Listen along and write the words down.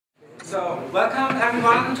So, welcome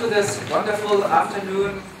everyone to this wonderful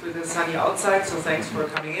afternoon with the sunny outside, so thanks for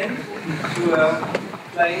coming in to a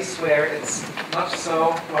place where it's not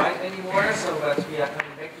so bright anymore, so but we are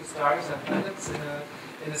coming back to stars and planets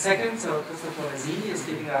in a second. So Christoph Mordasini is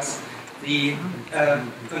giving us the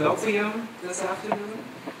Colloquium this afternoon.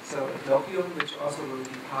 So a colloquium which also will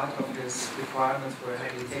be part of this requirement for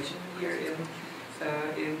habilitation here in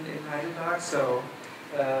Heidelberg. So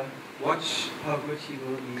watch how good he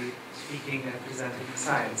will be speaking and presenting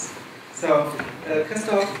science. So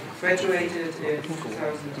Christoph graduated in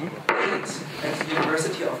 2008 at the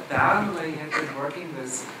University of Bern, where he had been working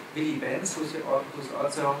with Willy Benz, who's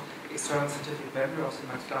also external scientific member of the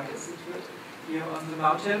Max Planck Institute here on the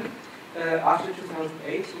mountain. After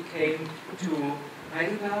 2008, he came to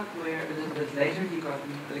Heidelberg, where a little bit later he got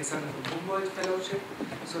an Alexander von Humboldt Fellowship.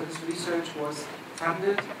 So his research was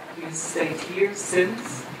funded. He stayed here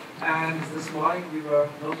since, and this morning we were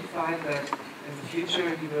notified that in the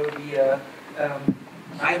future he will be a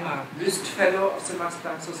Weimar List Fellow of the Max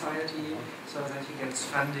Planck Society, so that he gets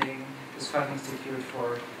funding, his funding secured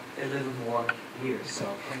for a little more years. So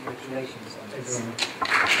congratulations on this.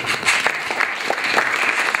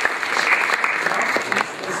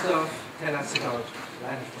 Christoph, tell us about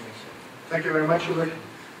land information. Thank you very much, Ulrich.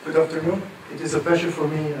 Good afternoon. It is a pleasure for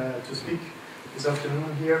me to speak this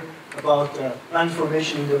afternoon here about land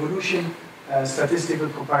formation and evolution, statistical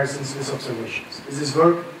comparisons with observations. This is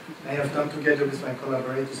work I have done together with my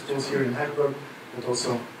collaborators both here in Heidelberg, but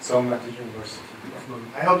also some at the University of London.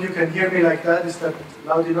 I hope you can hear me like that. Is that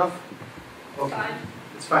loud enough? Okay. Fine.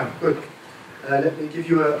 It's fine. Good. Let me give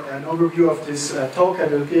you an overview of this talk. I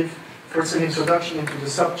will give first an introduction into the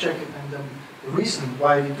subject and then the reason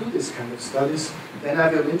why we do this kind of studies. Then I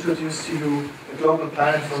will introduce to you the global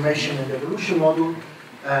planet formation and evolution model.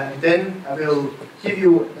 And then I will give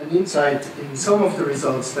you an insight in some of the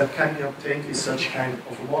results that can be obtained with such kind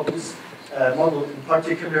of a model, in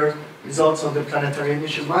particular results on the planetary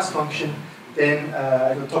initial mass function. Then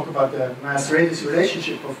I will talk about the mass-radius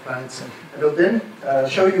relationship of planets. I will then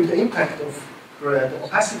show you the impact of the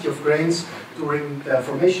opacity of grains during the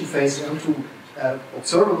formation phase onto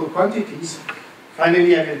observable quantities.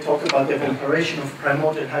 Finally, I will talk about the evaporation of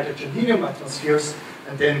primordial hydrogen-helium atmospheres,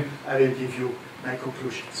 and then I will give you my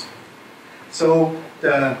conclusions. So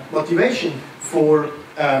the motivation for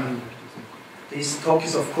this talk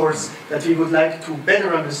is, of course, that we would like to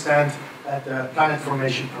better understand the planet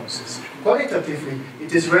formation process. Qualitatively,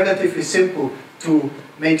 it is relatively simple to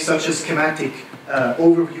make such a schematic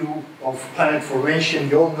overview of planet formation.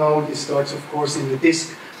 You all know this starts, of course, in the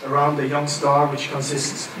disk around a young star, which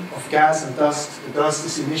consists of gas and dust. The dust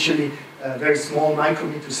is initially very small,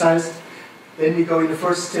 micrometer-sized. Then we go in the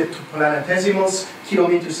first step to planetesimals,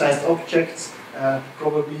 kilometer-sized objects.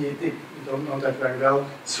 Probably you don't know that very well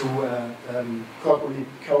through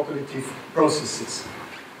calculative processes.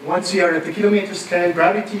 Once we are at the kilometer scale,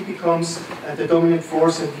 gravity becomes the dominant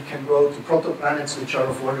force, and we can grow to protoplanets, which are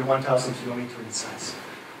of order 1,000 kilometers in size.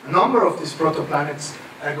 A number of these protoplanets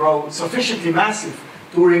grow sufficiently massive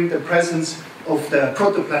during the presence of the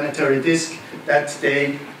protoplanetary disk that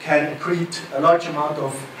they can accrete a large amount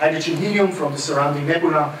of hydrogen-helium from the surrounding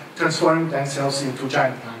nebula, transforming themselves into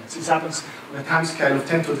giant planets. This happens on a time scale of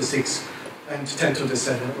 10 to the 6 and 10 to the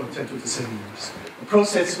 7 or 10 to the 7 years. A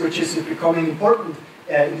process which is becoming important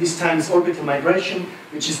in this time is orbital migration,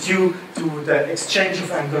 which is due to the exchange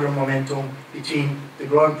of angular momentum between the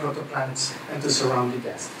growing protoplanets and the surrounding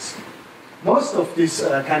gases. Most of these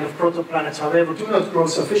kind of protoplanets, however, do not grow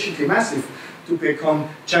sufficiently massive to become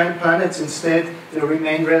giant planets. Instead, they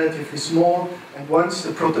remain relatively small, and once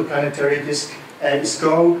the protoplanetary disk is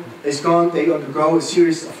gone, they undergo a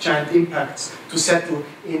series of giant impacts to settle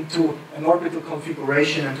into an orbital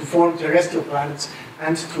configuration and to form terrestrial planets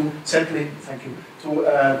and to settle in,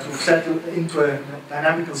 to settle into a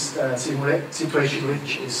dynamical situation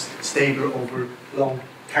which is stable over long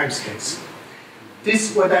timescales.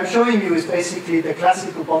 This, what I'm showing you, is basically the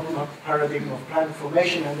classical bottom-up paradigm of planet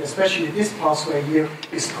formation, and especially this pathway here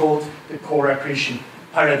is called the core accretion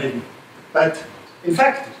paradigm. But in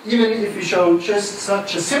fact, even if we show just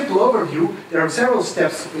such a simple overview, there are several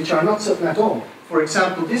steps which are not certain at all. For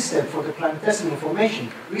example, this step for the planetesimal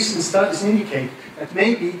formation, recent studies indicate that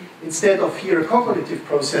maybe instead of here a cognitive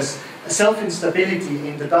process, a self-instability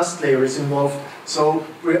in the dust layer is involved, so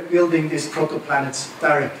we're building these protoplanets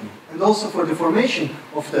directly. And also for the formation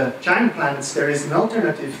of the giant planets, there is an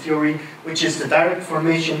alternative theory, which is the direct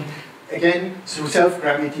formation, again, through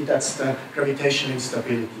self-gravity. That's the gravitational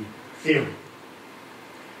instability theory.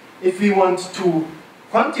 If we want to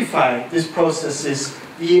quantify these processes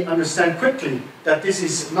we understand quickly that this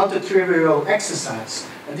is not a trivial exercise.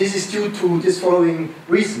 And this is due to these following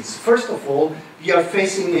reasons. First of all, we are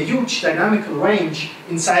facing a huge dynamical range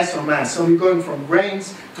in size or mass. So we're going from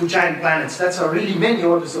grains to giant planets. That's really many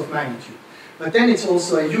orders of magnitude. But then it's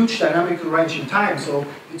also a huge dynamical range in time, so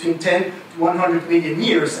between 10 to 100 million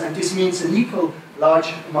years, and this means an equal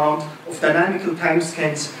large amount of dynamical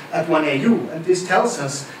timescales at 1 AU. And this tells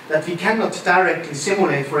us that we cannot directly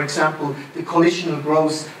simulate, for example, the collisional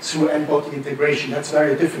growth through n-body integration. That's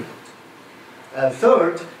very difficult.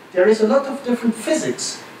 Third, there is a lot of different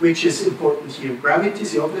physics which is important here.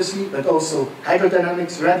 Gravity, obviously, but also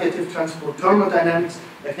hydrodynamics, radiative transport, thermodynamics,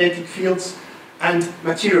 magnetic fields, and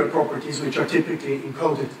material properties which are typically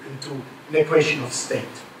encoded into an equation of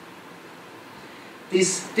state.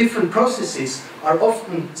 These different processes are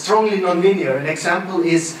often strongly nonlinear. An example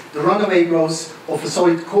is the runaway growth of a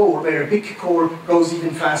solid core, where a big core grows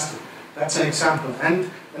even faster. That's an example. And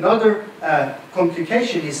another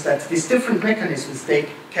complication is that these different mechanisms, they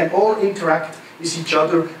can all interact with each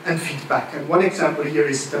other and feedback. And one example here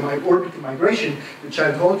is the orbital migration, which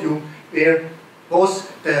I told you, where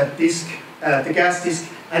both the gas disk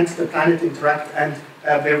and the planet interact, and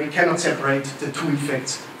where we cannot separate the two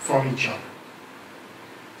effects from each other.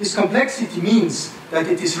 This complexity means that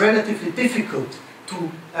it is relatively difficult to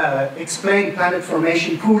explain planet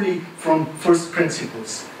formation purely from first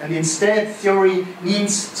principles. And instead, theory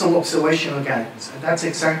needs some observational guidance. And that's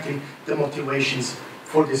exactly the motivations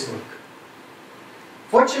for this work.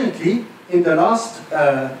 Fortunately, in the last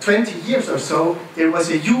 20 years or so, there was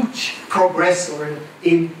a huge progress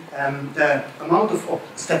in the amount of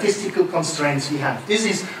statistical constraints we have. This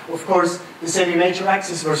is, of course, the semi-major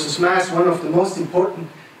axis versus mass, one of the most important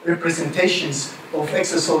representations of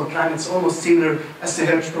extrasolar planets, almost similar as the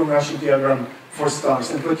Hertzsprung-Russell diagram for stars.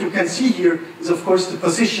 And what you can see here is, of course, the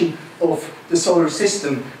position of the solar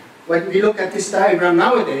system. When we look at this diagram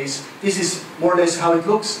nowadays, this is more or less how it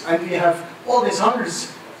looks, and we have all these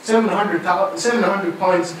hundreds, 700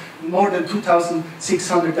 points, more than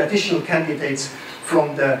 2,600 additional candidates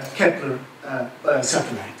from the Kepler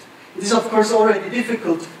satellite. It is, of course, already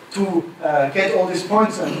difficult to get all these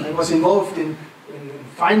points, and I was involved in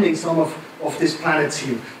finding some of these planets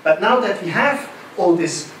here. But now that we have all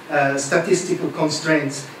these statistical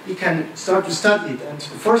constraints, we can start to study it. And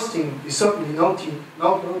the first thing we certainly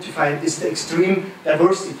notify is the extreme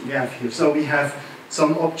diversity we have here. So we have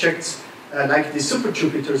some objects like the super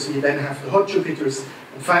Jupiters, we then have the hot Jupiters,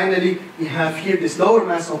 and finally we have here these lower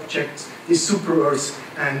mass objects, these super Earths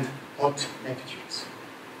and hot Neptunes.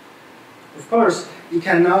 Of course, we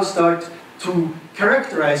can now start to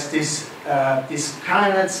characterize these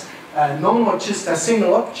planets not more just as a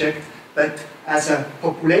single object, but as a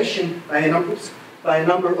population by a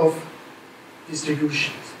number of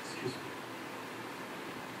distributions.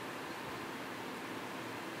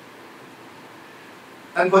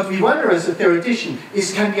 And what we wonder as a theoretician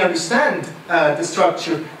is, can we understand the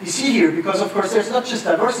structure we see here? Because, of course, there's not just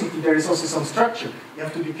diversity, there is also some structure. You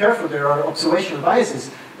have to be careful, there are observational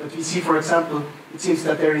biases. But we see, for example, it seems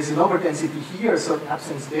that there is an overdensity here, a certain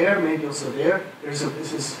absence there, maybe also there.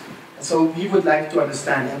 So we would like to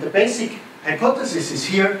understand. And the basic hypothesis is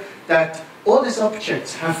here that all these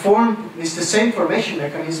objects have formed with the same formation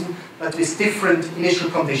mechanism, but with different initial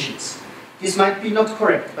conditions. This might be not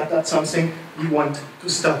correct, but that's something we want to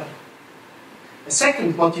study. A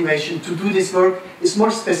second motivation to do this work is more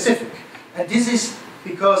specific. And this is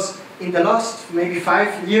because in the last maybe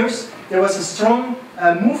 5 years, there was a strong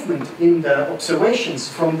movement in the observations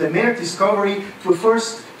from the mere discovery to a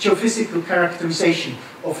first geophysical characterization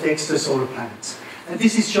of the extrasolar planets. And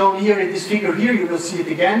this is shown here in this figure here, you will see it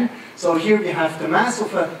again. So here we have the mass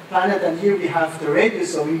of a planet, and here we have the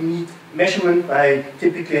radius, so we need measurement by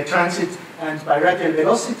typically a transit and by radial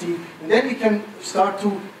velocity. And then we can start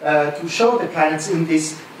to show the planets in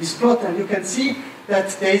this plot, and you can see that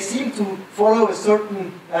they seem to follow a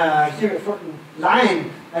certain, here a certain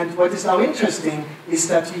line. And what is now interesting is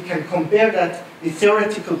that we can compare that with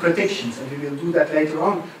theoretical predictions, and we will do that later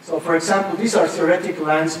on. So, for example, these are theoretical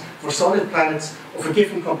lines for solid planets of a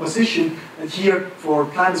given composition, and here for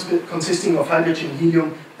planets consisting of hydrogen and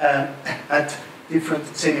helium at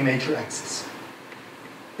different semi-major axes.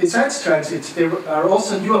 Besides transit, there are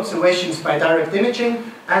also new observations by direct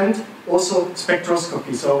imaging and also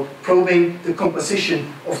spectroscopy, so probing the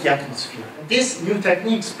composition of the atmosphere. And these new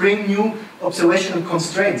techniques bring new observational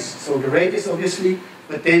constraints, so the radius obviously,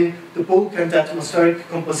 but then the bulk and the atmospheric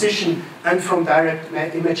composition, and from direct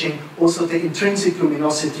imaging also the intrinsic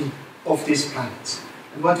luminosity of these planets.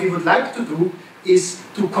 And what we would like to do is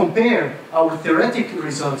to compare our theoretical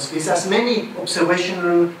results with as many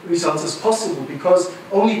observational results as possible, because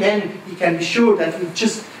only then we can be sure that we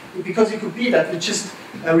just, because it could be that we just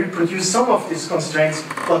reproduce some of these constraints,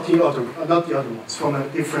 but not the other ones, from a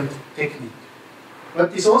different technique.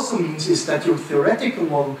 What this also means is that your theoretical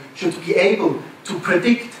model should be able to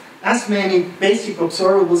predict as many basic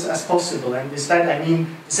observables as possible. And with that I mean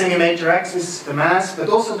the semi-major axis, the mass, but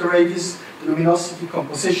also the radius, the luminosity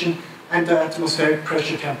composition, and the atmospheric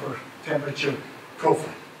pressure temperature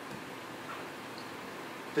profile.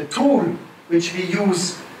 The tool which we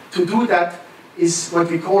use to do that is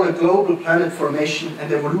what we call a global planet formation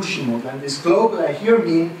and evolution model. And this global, I here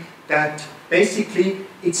mean that basically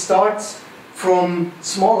it starts from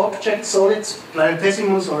small objects, solids,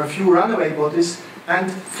 planetesimals, or a few runaway bodies,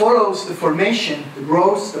 and follows the formation, the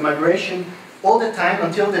growth, the migration, all the time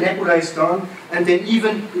until the nebula is gone, and then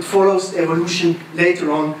even it follows the evolution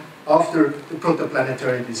later on after the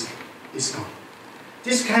protoplanetary disk is gone.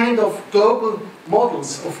 This kind of global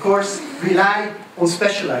models, of course, rely on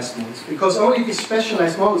specialized models, because only these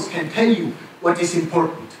specialized models can tell you what is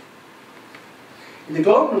important. In the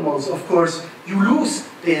global models, of course, you lose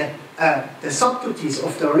the subtleties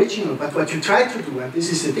of the original, but what you try to do, and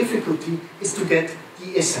this is a difficulty, is to get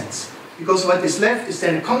the essence. Because what is left is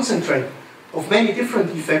then a concentrate of many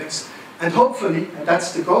different effects, and hopefully, and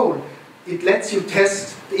that's the goal, it lets you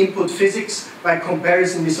test the input physics by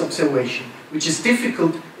comparison with observation, which is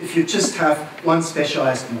difficult if you just have one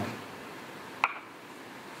specialized model.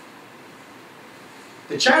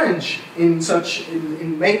 The challenge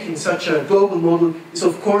in making such a global model is,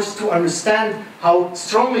 of course, to understand how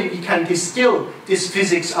strongly we can distill this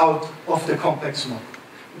physics out of the complex model.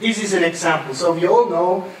 This is an example. So we all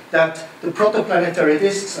know that the protoplanetary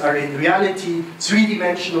disks are in reality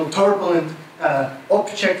three-dimensional turbulent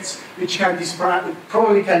objects which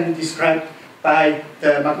probably can be described by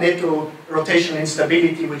the magneto-rotational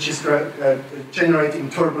instability, which is generating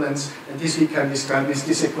turbulence, and this we can describe with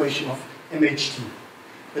this equation of MHT.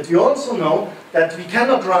 But we also know that we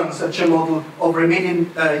cannot run such a model over a million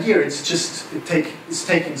years. It's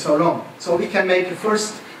taking so long. So we can make a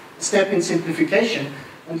first step in simplification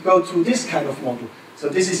and go to this kind of model. So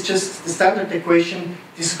this is just the standard equation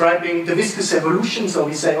describing the viscous evolution. So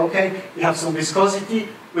we say, okay, we have some viscosity,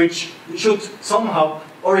 which should somehow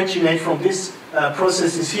originate from this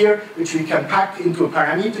processes here, which we can pack into a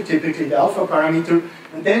parameter, typically the alpha parameter,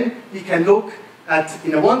 and then we can look at,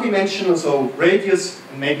 in a one-dimensional, so radius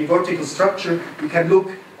and maybe vertical structure, we can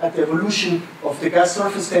look at the evolution of the gas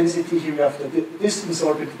surface density. Here we have the distance,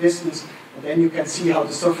 orbital distance, and then you can see how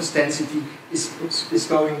the surface density is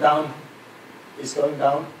going down in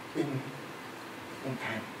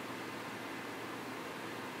time.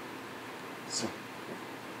 So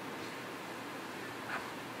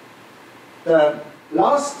the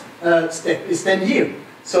last step is then here.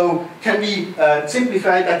 So can we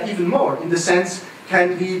simplify that even more? In the sense,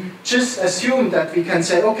 can we just assume that we can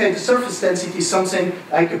say, okay, the surface density is something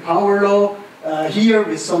like a power law here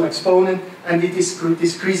with some exponent, and it is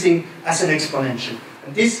decreasing as an exponential.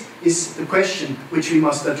 And this is the question which we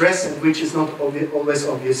must address and which is not always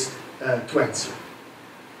obvious to answer.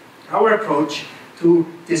 Our approach to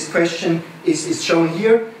this question is shown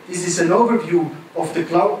here. This is an overview of the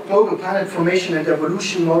global planet formation and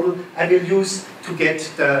evolution model I will use to get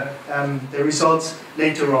the results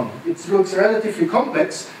later on. It looks relatively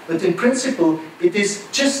complex, but in principle it is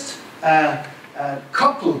just a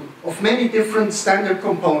couple of many different standard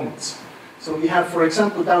components. So we have, for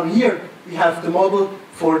example, down here we have the model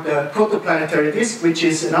for the protoplanetary disk, which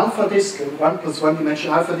is an alpha disk, a 1 + 1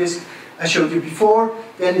 dimensional alpha disk I showed you before.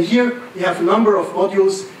 Then here we have a number of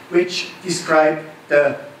modules which describe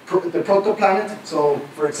the protoplanet. So,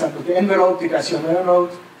 for example, the envelope, the Gaussian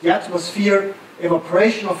envelope, the atmosphere,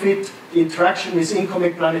 evaporation of it, the interaction with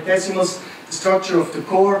incoming planetesimals, the structure of the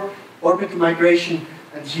core, orbital migration,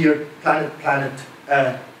 and here planet-planet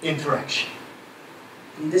interaction.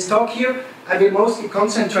 In this talk here, I will mostly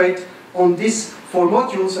concentrate on these 4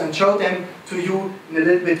 modules and show them to you in a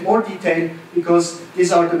little bit more detail, because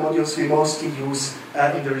these are the modules we mostly use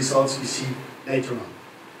in the results we see later on.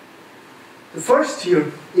 The first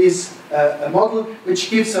here is a model which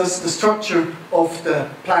gives us the structure of the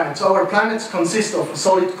planet. So our planets consist of a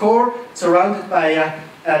solid core surrounded by an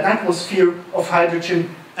atmosphere of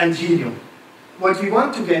hydrogen and helium. What we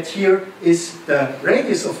want to get here is the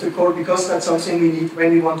radius of the core, because that's something we need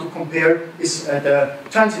when we want to compare is the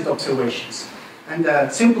transit observations. And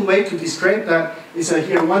a simple way to describe that is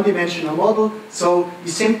here a one-dimensional model. So we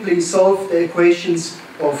simply solve the equations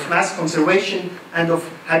of mass conservation and of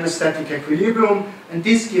hydrostatic equilibrium, and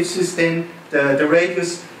this gives us then the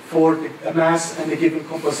radius for the mass and a given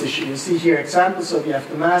composition. You see here examples, so we have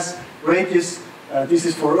the mass, radius, this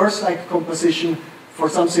is for Earth-like composition, for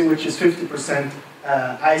something which is 50%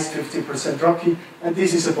 ice, 50% rocky, and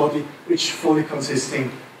this is a body which is fully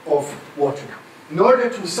consisting of water. In order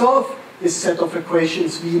to solve this set of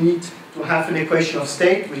equations, we need to have an equation of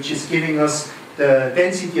state, which is giving us the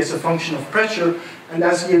density as a function of pressure, and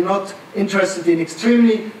as we are not interested in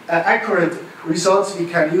extremely accurate results, we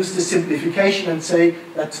can use the simplification and say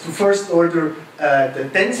that to first order the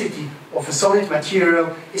density of a solid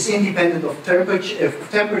material is independent of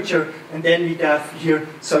temperature, and then we have here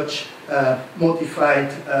such modified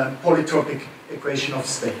polytropic equation of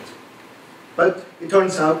state. But it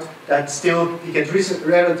turns out that still we get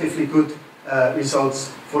relatively good results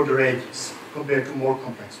for the radius compared to more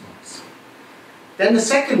complex models. Then the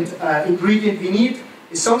second ingredient we need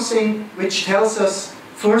is something which tells us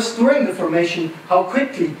first during the formation how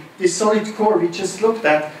quickly this solid core we just looked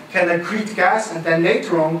at can accrete gas, and then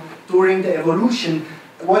later on during the evolution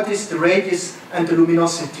what is the radius and the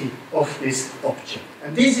luminosity of this object.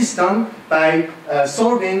 And this is done by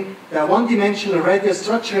solving the one-dimensional radial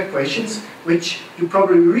structure equations, which you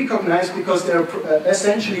probably recognize because they are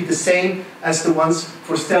essentially the same as the ones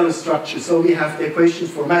for stellar structure. So we have the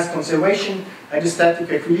equations for mass conservation, hydrostatic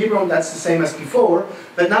equilibrium, that's the same as before,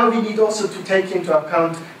 but now we need also to take into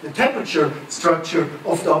account the temperature structure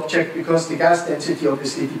of the object, because the gas density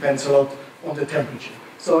obviously depends a lot on the temperature.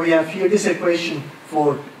 So we have here this equation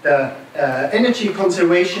for the energy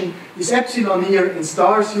conservation. This epsilon here in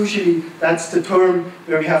stars, usually that's the term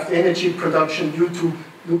where we have the energy production due to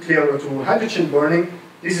nuclear or to hydrogen burning.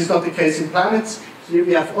 This is not the case in planets. Here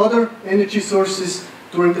we have other energy sources.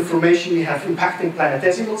 During the formation we have impacting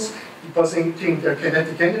planetesimals, depositing their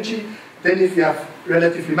kinetic energy. Then if you have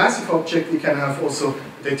relatively massive object, we can have also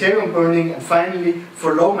deuterium burning. And finally,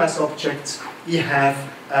 for low mass objects, we have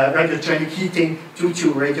radiogenic heating due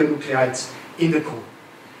to radionuclides in the core.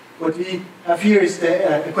 What we have here is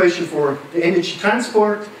the equation for the energy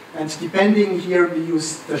transport, and depending here we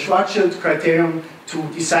use the Schwarzschild criterion to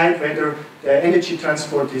decide whether the energy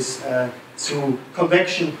transport is through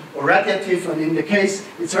convection or radiative, and in the case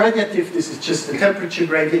it's radiative, this is just the temperature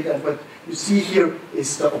gradient, and what you see here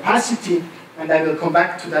is the opacity, and I will come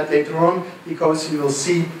back to that later on because you will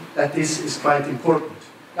see that this is quite important.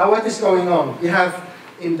 Now what is going on? We have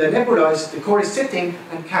in the nebula, the core is sitting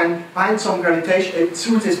and can bind some gravitation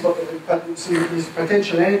through this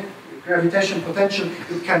gravitation potential.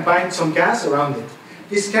 It can bind some gas around it.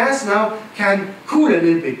 This gas now can cool a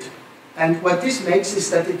little bit, and what this makes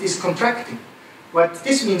is that it is contracting. What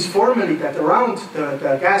this means formally, that around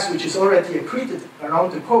the gas which is already accreted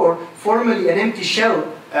around the core, formally an empty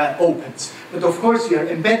shell opens. But of course we are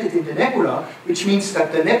embedded in the nebula, which means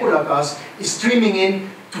that the nebula gas is streaming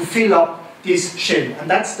in to fill up this shell, and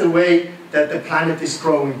that's the way that the planet is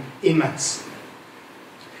growing in mass.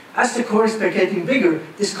 As the core is getting bigger,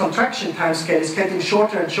 this contraction time scale is getting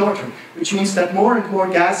shorter and shorter, which means that more and more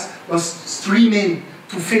gas must stream in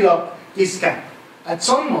to fill up this gap. At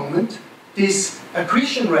some moment, this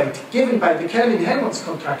accretion rate given by the Kelvin-Helmholtz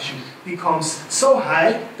contraction becomes so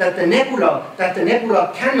high that the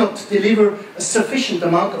nebula cannot deliver a sufficient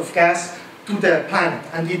amount of gas to the planet.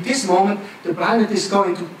 And in this moment, the planet is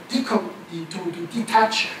going to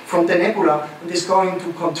detach from the nebula and is going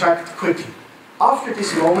to contract quickly. After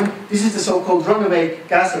this moment, this is the so-called runaway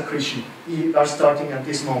gas accretion we are starting at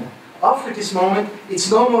this moment. After this moment, it's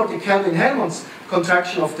no more the Kelvin-Helmholtz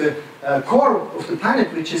contraction of the core of the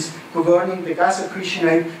planet which is governing the gas accretion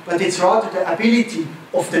rate, but it's rather the ability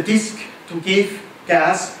of the disk to give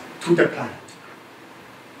gas to the planet.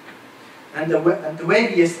 And the way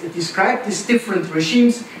we describe these different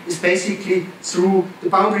regimes is basically through the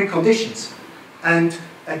boundary conditions. And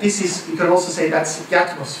this is, you can also say that's the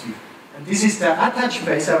atmosphere. And this is the attach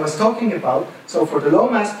phase I was talking about. So for the low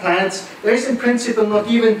mass planets, there is in principle not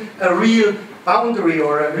even a real boundary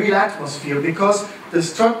or a real atmosphere, because the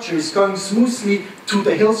structure is going smoothly to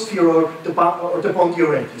the Hill sphere or the Bondi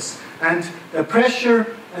radius. And the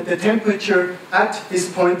pressure and the temperature at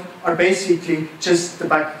this point are basically just the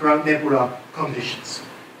background nebula conditions.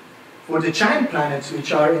 For the giant planets,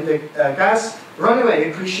 which are in the gas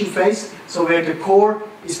runaway accretion phase, so where the core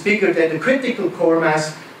is bigger than the critical core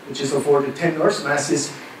mass, which is of order 10 Earth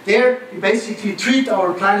masses, there we basically treat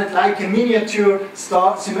our planet like a miniature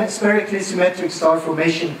star, spherically symmetric star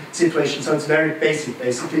formation situation. So it's very basic,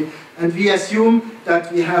 basically. And we assume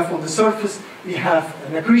that we have on the surface, we have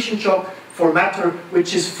an accretion shock for matter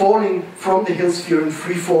which is falling from the Hill sphere in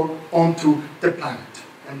free fall onto the planet.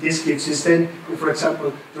 And this gives us then, for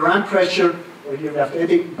example, the ramp pressure, or here we have the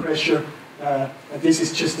Eddington pressure, and this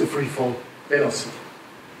is just the free fall velocity.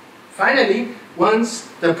 Finally, once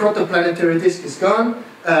the protoplanetary disk is gone,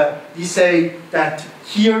 we say that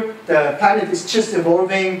here the planet is just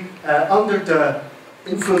evolving under the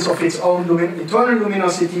influence of its own internal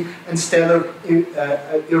luminosity and stellar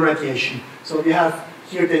irradiation. So we have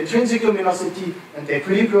here the intrinsic luminosity and the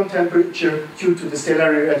equilibrium temperature due to the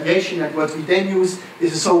stellar irradiation, and what we then use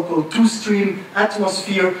is a so-called two-stream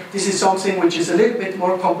atmosphere. This is something which is a little bit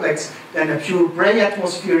more complex than a pure gray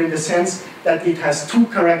atmosphere in the sense that it has two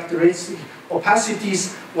characteristic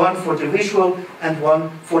opacities, one for the visual and one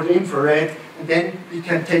for the infrared, and then we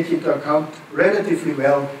can take into account relatively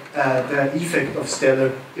well the effect of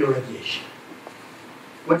stellar irradiation.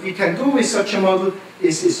 What we can do with such a model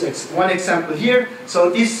is one example here.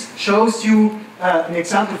 So this shows you an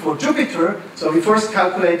example for Jupiter. So we first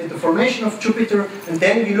calculated the formation of Jupiter, and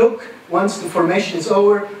then we look, once the formation is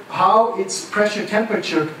over, how its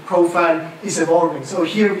pressure-temperature profile is evolving. So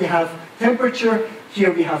here we have temperature,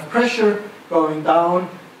 here we have pressure going down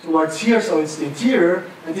towards here, so it's the interior.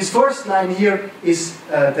 And this first line here is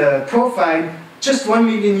the profile just 1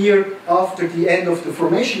 million years after the end of the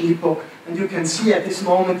formation epoch. And you can see at this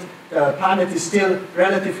moment the planet is still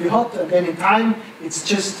relatively hot, and then in time it's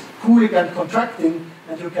just cooling and contracting.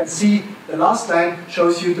 And you can see the last line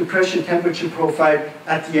shows you the pressure temperature profile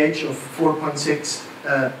at the age of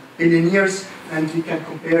 4.6 billion years. And we can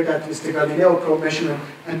compare that with the Galileo probe measurement,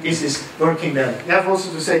 and this is working well. We have also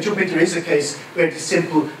to say Jupiter is a case where the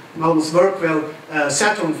simple models work well.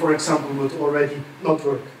 Saturn, for example, would already not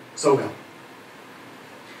work so well.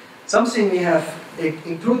 Something we have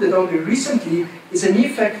included only recently is an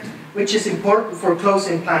effect which is important for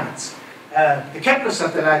close-in planets. The Kepler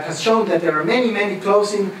satellite has shown that there are many, many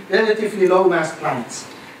close-in, relatively low-mass planets.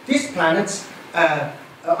 These planets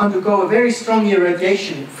undergo a very strong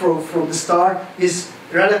irradiation from the star, is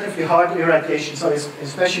relatively hard irradiation, so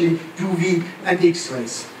especially UV and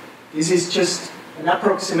X-rays. This is just an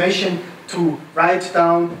approximation to write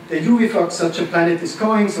down the UV flux such a planet is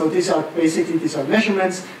going. So these are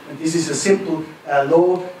measurements, and this is a simple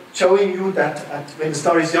law showing you that when the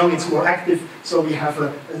star is young it's more active, so we have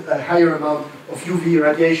a higher amount of UV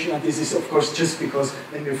irradiation, and this is of course just because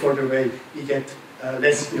when we're further away we get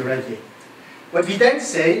less irradiated. But we then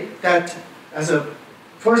say that as a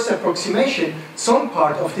first approximation, some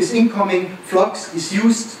part of this incoming flux is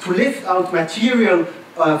used to lift out material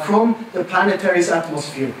from the planetary's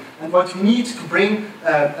atmosphere. And what we need to bring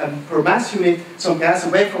per mass unit some gas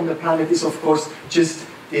away from the planet is of course just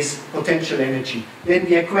this potential energy. Then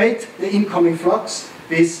we equate the incoming flux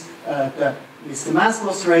with the mass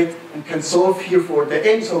loss rate, and can solve here for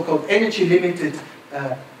the so-called energy limited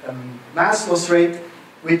mass loss rate,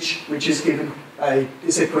 which is given by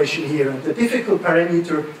this equation here. And the difficult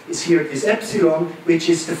parameter is here this epsilon, which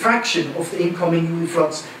is the fraction of the incoming UV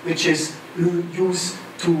flux, which is used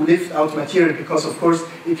to lift out material, because of course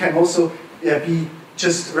it can also be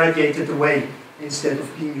just radiated away instead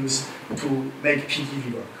of being used to make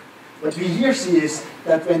PDV work. What we here see is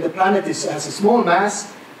that when the planet has a small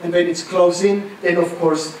mass, and when it's close in, then of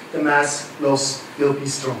course the mass loss will be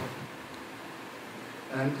strong.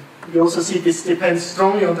 And we also see this depends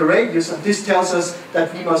strongly on the radius, and this tells us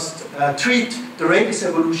that we must treat the radius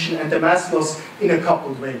evolution and the mass loss in a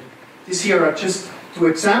coupled way. These here are just two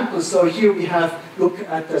examples. So here we look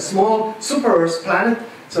at a small super-Earth planet.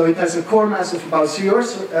 So it has a core mass of about 3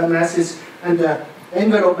 Earth masses and an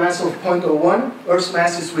envelope mass of 0.01 Earth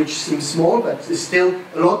masses, which seems small, but is still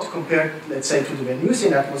a lot compared, let's say, to the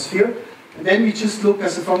Venusian atmosphere. And then we just look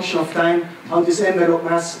as a function of time how this envelope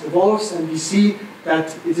mass evolves, and we see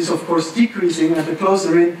that it is of course decreasing, and the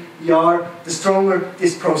closer in we are, the stronger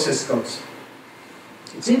this process goes.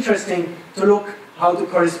 It's interesting to look how the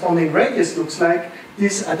corresponding radius looks like.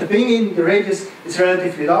 This, at the beginning, the radius is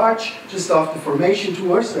relatively large, just after formation,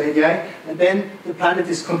 2 Earth radii, and then the planet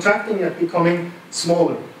is contracting and becoming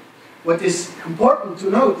smaller. What is important to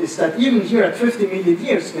note is that even here at 50 million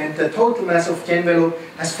years, when the total mass of the envelope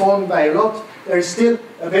has fallen by a lot, there is still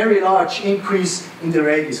a very large increase in the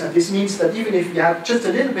radius. And this means that even if we have just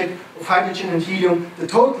a little bit of hydrogen and helium, the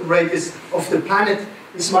total radius of the planet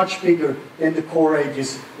is much bigger than the core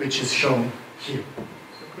radius, which is shown here.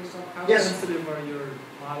 So Christoph, how yes. sensitive are your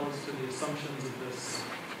models to the assumptions of this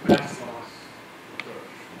mass loss approach?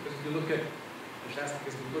 Because if you look at,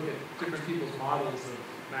 different people's models of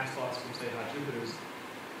mass loss from, say, hot Jupiters,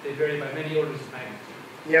 they vary by many orders of magnitude.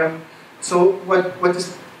 Yeah. So what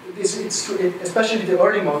is especially the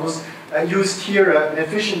early models used here an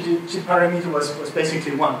efficiency parameter was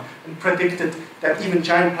basically 1, and predicted that even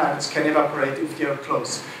giant planets can evaporate if they are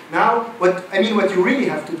close. Now, what you really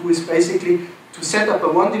have to do is basically to set up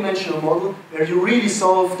a one-dimensional model where you really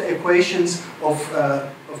solve the equations of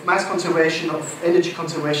mass conservation, of energy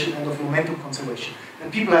conservation, and of momentum conservation.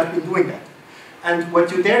 And people have been doing that. And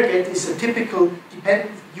what you there get is a typical,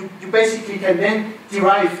 you basically can then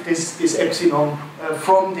derive this epsilon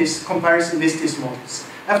from this comparison with these models.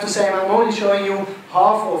 I have to say I'm only showing you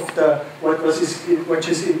half of what is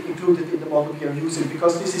included in the model we are using,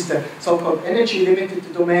 because this is the so-called energy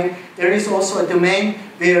limited domain. There is also a domain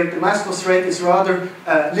where the mass loss rate is rather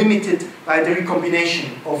limited by the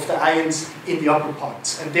recombination of the ions in the upper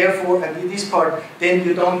parts. And therefore, and in this part, then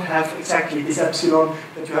you don't have exactly this epsilon,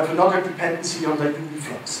 but you have another dependency on the UV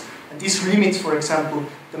flux. And this limits, for example,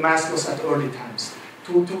 the mass loss at early times.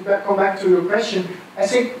 To come back to your question, I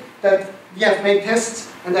think that we have made tests,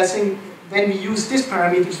 and I think when we use these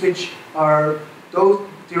parameters, which are those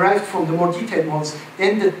derived from the more detailed models,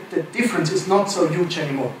 then the difference is not so huge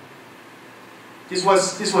anymore. This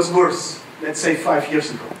was worse, let's say 5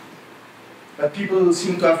 years ago. But people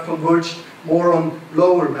seem to have converged more on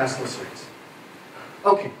lower mass loss rates.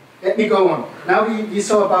 Okay, let me go on. Now we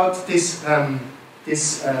saw about this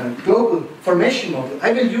global formation model.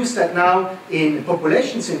 I will use that now in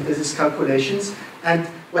population synthesis calculations. And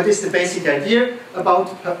what is the basic idea about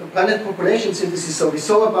planet population synthesis? So we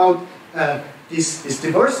saw about this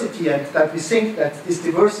diversity, and that we think that this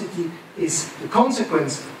diversity is the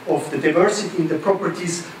consequence of the diversity in the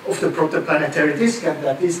properties of the protoplanetary disk, and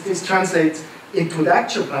that this translates into the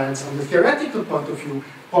actual planets. On the theoretical point of view,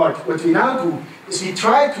 what we now do is we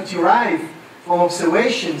try to derive from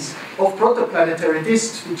observations of protoplanetary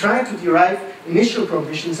disks, we try to derive initial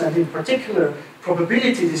conditions, and in particular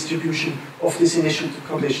probability distribution of these initial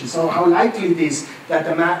conditions. So how likely it is that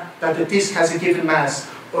the disk has a given mass,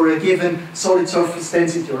 or a given solid surface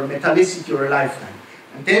density, or a metallicity, or a lifetime.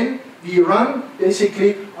 And then we run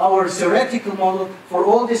basically our theoretical model for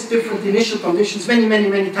all these different initial conditions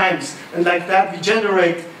many times. And like that we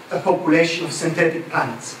generate a population of synthetic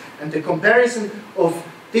planets. And the comparison of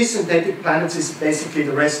these synthetic planets is basically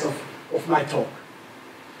the rest of my talk.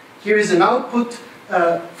 Here is an output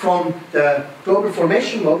from the global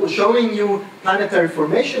formation model showing you planetary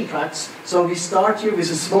formation tracks. So we start here with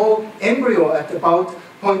a small embryo at about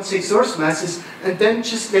 0.6 Earth masses, and then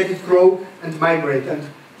just let it grow and migrate. And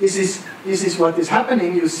this is what is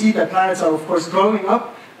happening. You see that planets are of course growing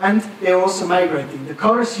up, and they are also migrating. The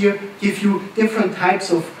colors here give you different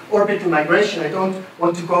types of orbital migration. I don't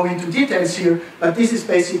want to go into details here, but this is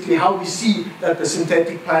basically how we see that the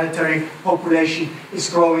synthetic planetary population is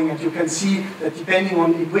growing. And you can see that depending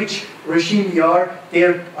on in which regime we are,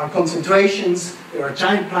 there are concentrations, there are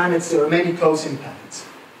giant planets, there are many close-in planets.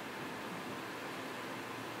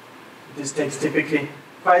 This takes typically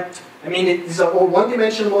quite, I mean, these are all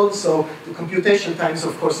one-dimensional models, so the computation time is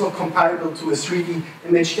of course not comparable to a 3D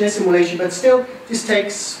image simulation, but still this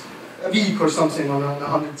takes a week or something on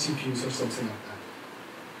 100 CPUs or something like that.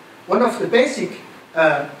 One of the basic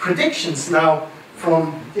predictions now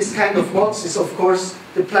from this kind of models is of course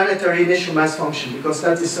the planetary initial mass function, because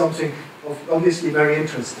that is something of obviously very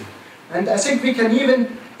interesting. And I think we can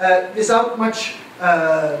even, without much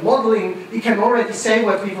modeling, we can already say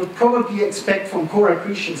what we would probably expect from core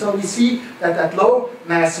accretion. So we see that at low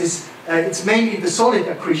masses, it's mainly the solid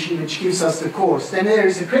accretion which gives us the cores. Then there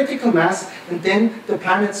is a critical mass, and then the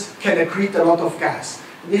planets can accrete a lot of gas.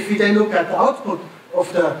 And if we then look at the output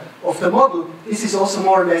of the model, this is also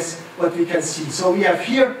more or less what we can see. So we have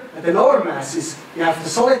here, at the lower masses, we have the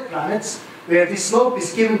solid planets, where this slope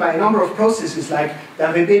is given by a number of processes, like the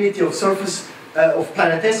availability of surface of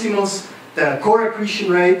planetesimals, the core accretion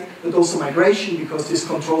rate, but also migration, because this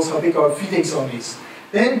controls how big our feeding zone is.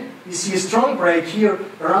 Then we see a strong break here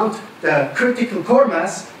around the critical core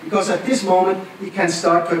mass, because at this moment we can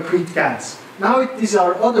start to accrete gas. Now these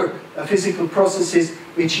are other physical processes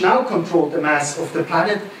which now control the mass of the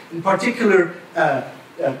planet, in particular the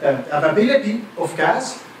availability of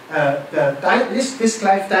gas, the disk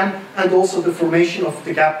lifetime, and also the formation of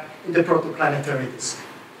the gap in the protoplanetary disk.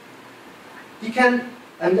 We can,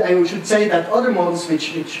 and I should say that other models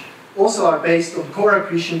which also are based on core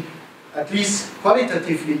accretion, at least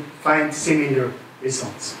qualitatively, find similar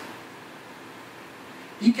results.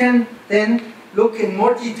 We can then look in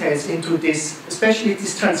more details into this, especially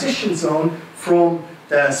this transition zone from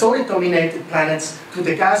the solid-dominated planets to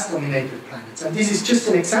the gas-dominated planets. And this is just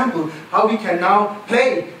an example how we can now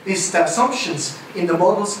play with the assumptions in the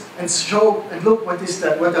models and show and look what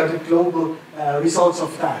are the global results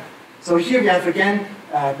of that. So here we have again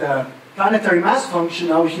the planetary mass function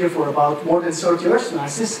now here for about more than 30 Earth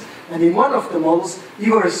masses. And in one of the models, we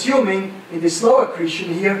were assuming in this slow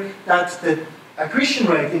accretion here that the accretion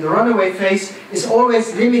rate in the runaway phase is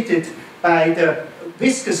always limited by the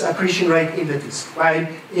viscous accretion rate in the disk. While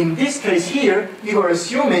in this case here, we were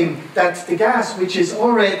assuming that the gas which is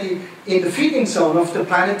already in the feeding zone of the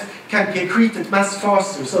planet can be accreted much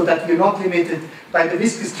faster, so that we're not limited by the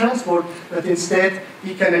viscous transport, but instead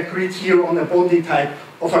we can accrete here on a Bondi type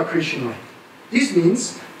of accretion rate. This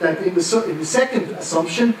means that in the second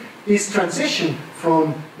assumption, this transition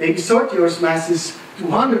from maybe 30 Earth masses to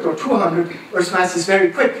 100 or 200 Earth masses is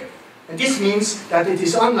very quick. And this means that it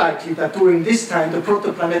is unlikely that during this time the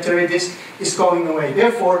protoplanetary disk is going away.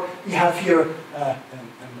 Therefore, we have here a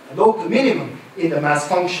local minimum in the mass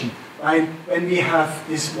function. Right? When we have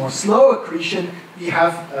this more slow accretion, we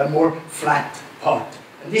have a more flat part.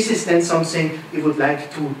 And this is then something we would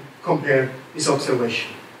like to compare this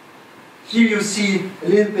observation. Here you see a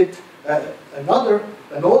little bit an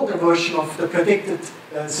older version of the predicted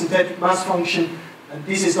synthetic mass function. And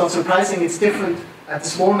this is not surprising, it's different at the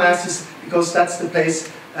small masses, because that's the place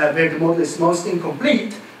where the model is most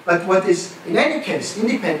incomplete. But what is, in any case,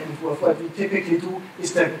 independent of what we typically do,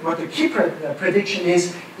 is that what the key prediction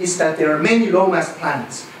is that there are many low-mass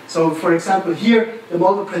planets. So, for example, here the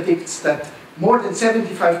model predicts that more than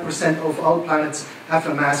 75% of all planets have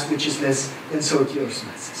a mass which is less than 30 Earth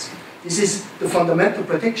masses. This is the fundamental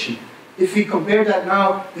prediction. If we compare that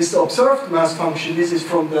now with the observed mass function, this is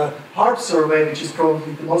from the HARP survey, which is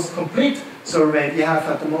probably the most complete survey we have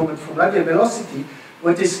at the moment from radial velocity.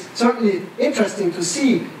 What is certainly interesting to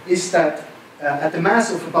see is that at the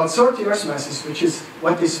mass of about 30 Earth masses, which is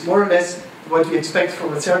what is more or less what we expect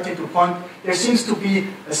from a 32 point, there seems to be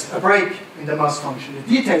a break in the mass function. The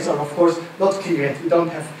details are, of course, not clear yet. We don't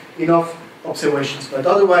have enough observations, but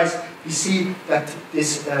otherwise we see that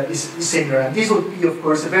this is similar. And this would be, of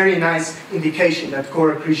course, a very nice indication that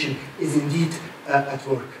core accretion is indeed at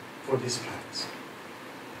work for these planets.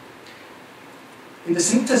 In the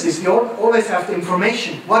synthesis, we always have the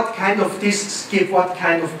information what kind of disks give what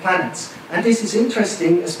kind of planets. And this is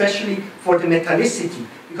interesting, especially for the metallicity,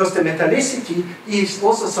 because the metallicity is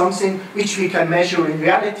also something which we can measure in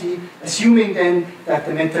reality, assuming then that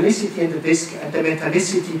the metallicity in the disk and the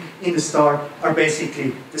metallicity in the star are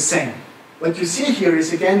basically the same. What you see here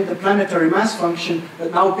is again the planetary mass function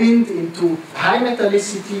that now binned into high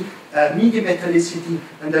metallicity, medium metallicity,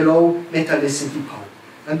 and a low metallicity part.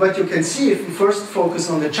 And what you can see if we first focus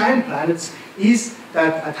on the giant planets is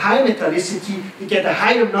that at high metallicity we get a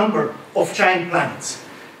higher number of giant planets.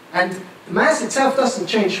 And the mass itself doesn't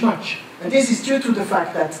change much. And this is due to the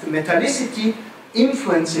fact that the metallicity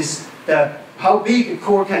influences how big a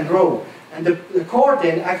core can grow. And the core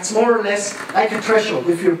then acts more or less like a threshold.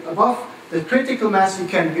 If you're above the critical mass, you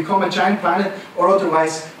can become a giant planet, or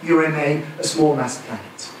otherwise you remain a small mass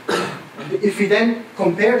planet. And if we then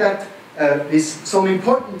compare that with some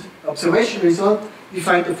important observation result, we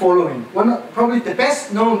find the following. Probably the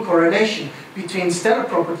best known correlation between stellar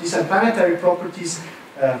properties and planetary properties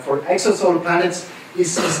for exosolar planets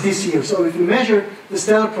is this here. So if you measure the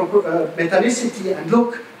stellar metallicity and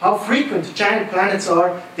look how frequent giant planets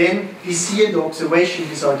are, then we see in the observation,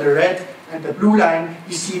 these are the red and the blue line,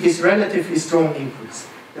 we see this relatively strong increase.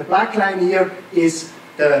 The black line here is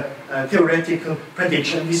the theoretical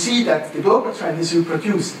prediction. We see that the global trend is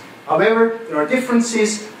reproduced. However, there are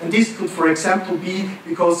differences, and this could, for example, be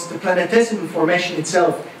because the planetesimal formation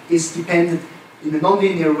itself is dependent in a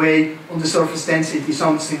nonlinear way on the surface density,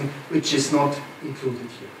 something which is not included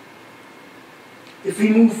here. If we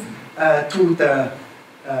move to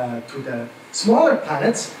the smaller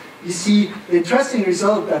planets, we see the interesting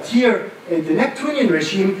result that here in the Neptunian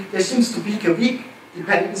regime there seems to be a weak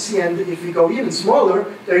dependency, and if we go even smaller,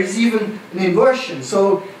 there is even an inversion.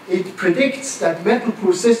 So it predicts that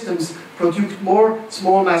metal-poor systems produce more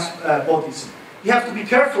small mass bodies. We have to be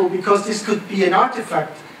careful because this could be an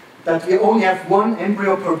artifact that we only have one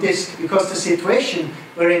embryo per disk, because the situation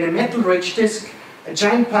where in a metal-rich disk a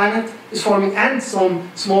giant planet is forming and some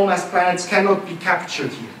small mass planets cannot be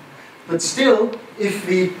captured here. But still, if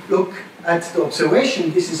we look at the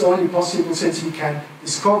observation, this is only possible since we can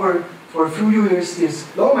discover for a few years these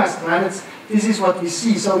low mass planets. This is what we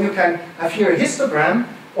see. So you can have here a histogram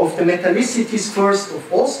of the metallicities first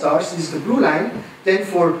of all stars, this is the blue line, then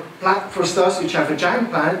for stars which have a giant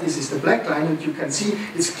planet, this is the black line, and you can see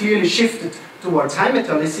it's clearly shifted towards high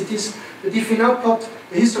metallicities. But if we now plot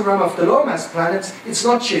the histogram of the low mass planets, it's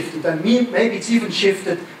not shifted, and maybe it's even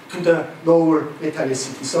shifted to the lower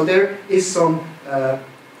metallicity. So there is some,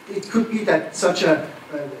 it could be that such a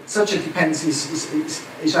dependency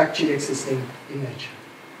is actually existing in nature.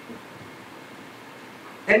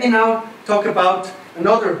 Let me now talk about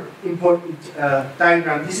another important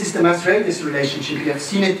diagram. This is the mass-radius relationship. You have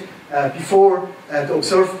seen it before, the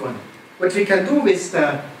observed one. what we can do with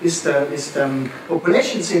the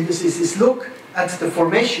population synthesis is look at the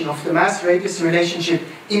formation of the mass-radius relationship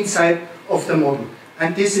inside of the model.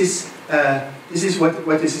 And this is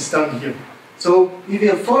what is done here. So we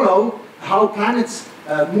will follow how planets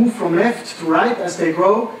move from left to right as they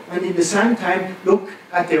grow, and in the same time look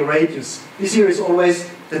at their radius. This here is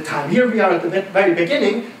always the time. Here we are at the very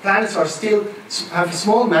beginning. Planets are still have a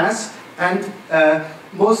small mass, and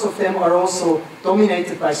most of them are also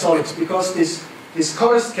dominated by solids, because this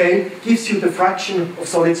color scale gives you the fraction of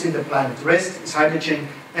solids in the planet. The rest is hydrogen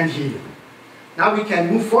and helium. Now we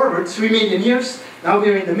can move forward 3 million years. Now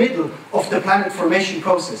we're in the middle of the planet formation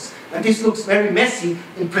process. And this looks very messy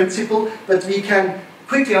in principle, but we can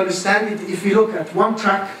quickly understand it if we look at one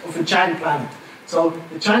track of a giant planet. So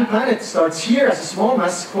the giant planet starts here as a small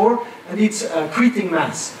mass core, and it's accreting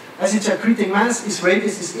mass. As it's accreting mass, its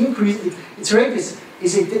radius is increased. Its radius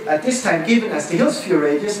is at this time given as the Hill sphere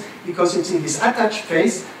radius, because it's in this attached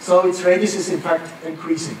phase, so its radius is in fact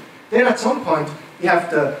increasing. Then at some point, we have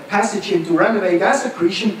the passage into runaway gas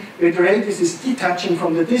accretion, where the radius is detaching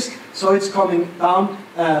from the disk, so it's coming down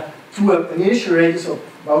to an initial radius of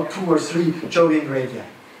about 2 or 3 Jovian radii.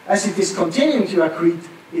 As it is continuing to accrete,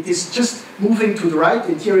 it is just moving to the right.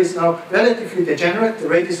 The interior is now relatively degenerate. The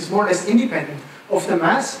radius is more or less independent of the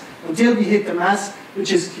mass, until we hit the mass,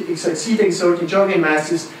 which is exceeding certain Jovian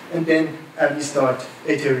masses, and then we start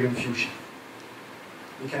deuterium fusion.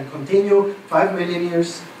 We can continue 5 million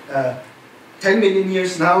years, 10 million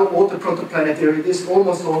years. Now all the protoplanetary disks,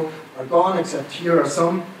 almost all, are gone, except here are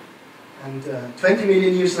some. And 20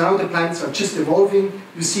 million years now, the planets are just evolving.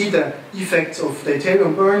 You see the effects of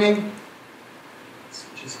deuterium burning,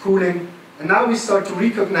 which is cooling. And now we start to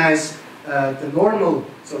recognize the normal,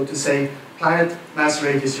 so to say, planet mass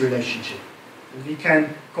radius relationship. And we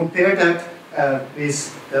can compare that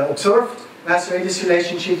with the observed mass radius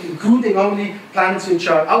relationship, including only planets which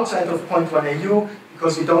are outside of 0.1 AU,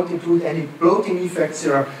 because we don't include any bloating effects.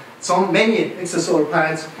 There are many extrasolar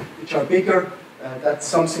planets which are bigger. That's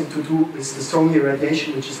something to do with the strong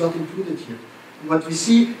irradiation, which is not included here. And what we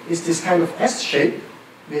see is this kind of S shape,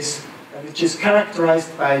 which is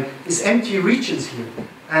characterized by these empty regions here.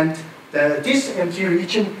 And this empty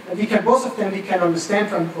region, and both of them we can understand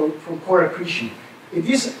from core accretion.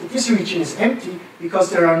 This region is empty because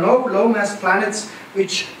there are no low mass planets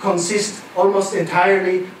which consist almost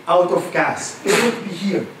entirely out of gas. It would be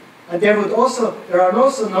here. And there are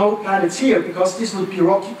also no planets here, because this would be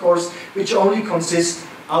rocky cores which only consist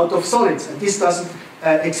out of solids. And this doesn't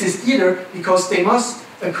exist either, because they must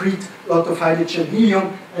accrete a lot of hydrogen and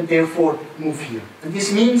helium and therefore move here. And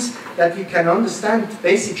this means that we can understand the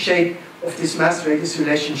basic shape of this mass radius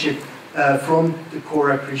relationship from the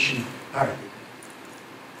core accretion paradigm.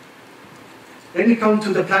 Then we come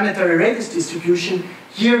to the planetary radius distribution.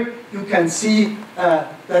 Here you can see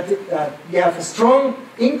that we have a strong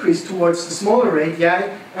increase towards the smaller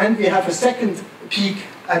radii, and we have a second peak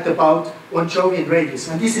at about 1 Jovian radius.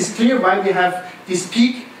 And this is clear why we have this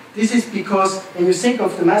peak. This is because when you think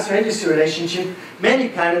of the mass radius relationship, many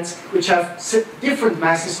planets which have different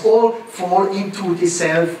masses all fall into the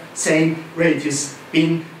same radius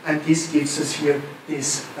bin, and this gives us here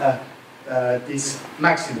this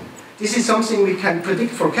maximum. This is something we can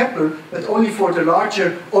predict for Kepler, but only for the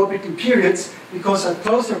larger orbital periods, because at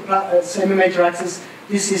closer semi-major axes,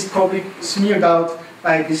 this is probably smeared out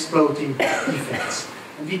by these floating effects.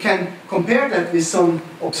 And we can compare that with some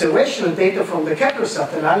observational data from the Kepler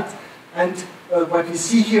satellite, and what we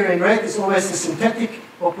see here in red is always the synthetic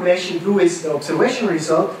population, blue is the observational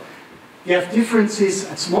result. We have differences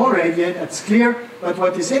at small radii, that's clear, but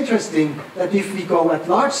what is interesting, that if we go at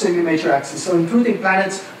large semi-major axes, so including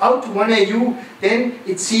planets out to 1 AU, then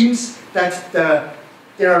it seems that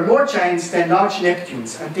there are more giants than large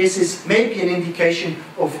Neptunes, and this is maybe an indication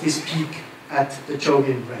of this peak at the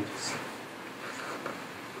Jovian radius.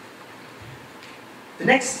 The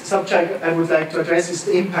next subject I would like to address is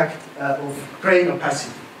the impact of grain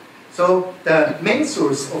opacity. So the main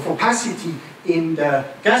source of opacity in the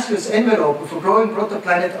gaseous envelope of a growing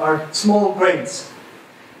protoplanet are small grains.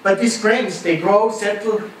 But these grains, they grow,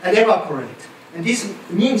 settle, and evaporate. And this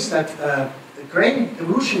means that the grain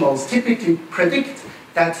evolution models typically predict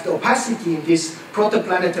that the opacity in these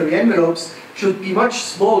protoplanetary envelopes should be much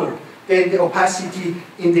smaller than the opacity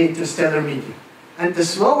in the interstellar medium. And the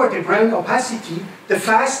slower the grain opacity, the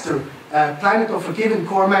faster a planet of a given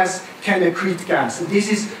core mass can accrete gas. And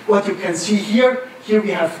this is what you can see here. Here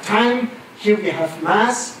we have time, here we have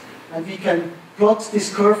mass, and we can plot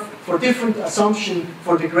this curve for different assumption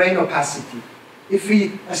for the grain opacity. if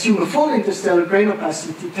we assume a full interstellar grain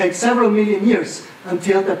opacity, it takes several million years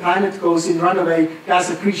until the planet goes in runaway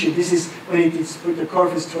gas accretion. This is when the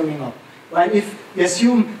curve is turning up. While if we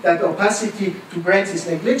assume that opacity to grains is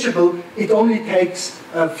negligible, it only takes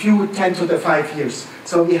a few 10 to the 5 years.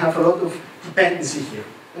 So we have a lot of dependency here.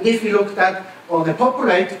 And if we look at on a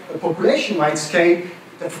population-wide scale,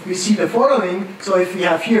 we see the following. So if we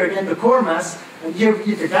have here again the core mass, and here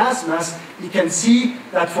we the gas mass, we can see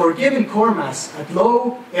that for a given core mass at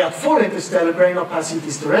full interstellar grain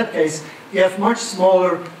opacities, the red case, we have much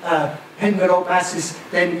smaller envelope masses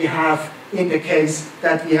than we have in the case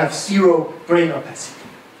that we have zero grain opacity.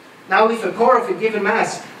 Now, if a core of a given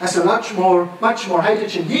mass has a much more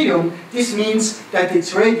hydrogen helium, this means that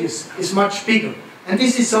its radius is much bigger. And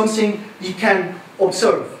this is something we can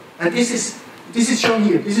observe. And this is shown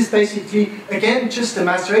here. This is basically, again, just the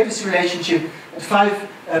mass-radius relationship at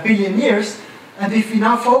 5 billion years. And if we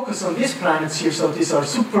now focus on these planets here, so these are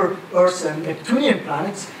super-Earth and Neptunian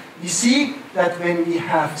planets, we see that when we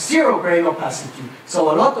have zero grain opacity,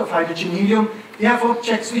 so a lot of hydrogen helium, we have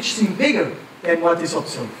objects which seem bigger than what is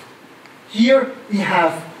observed. Here we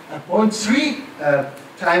have 0.3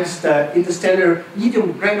 times the interstellar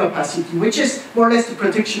medium grain opacity, which is more or less the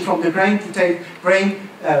prediction from the detailed grain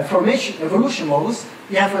formation evolution models.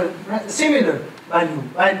 We have a similar value.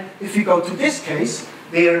 And if we go to this case,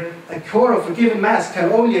 where a core of a given mass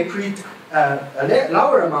can only accrete a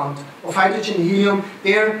lower amount of hydrogen helium,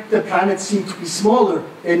 there the planets seem to be smaller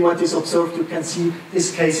than what is observed. You can see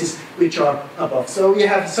these cases which are above. So we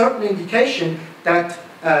have a certain indication that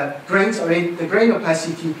the grain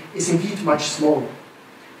opacity is indeed much smaller.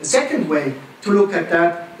 The second way to look at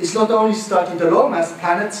that is not only study the low mass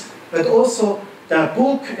planets, but also the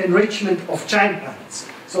bulk enrichment of giant planets.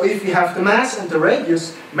 So if we have the mass and the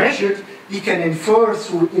radius measured, we can infer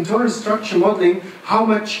through internal structure modeling how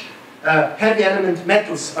much heavy element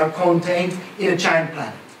metals are contained in a giant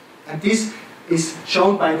planet. And this is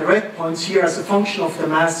shown by the red points here as a function of the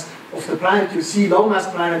mass of the planet. You see low mass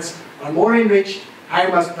planets are more enriched, higher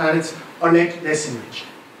mass planets are less enriched.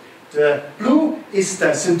 The blue is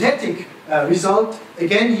the synthetic result,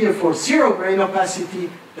 again here for zero grain opacity,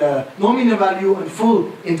 the nominal value and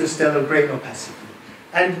full interstellar grain opacity.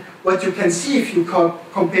 And what you can see if you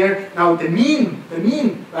compare now the mean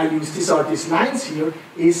values, these are these lines here,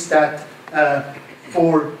 is that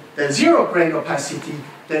for the zero grain opacity,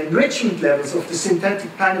 the enrichment levels of the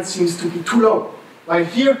synthetic planet seems to be too low. While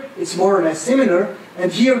here it's more or less similar,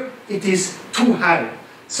 and here it is too high.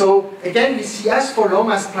 So again, we see as for low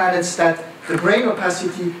mass planets that the grain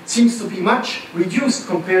opacity seems to be much reduced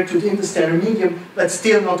compared to the interstellar medium, but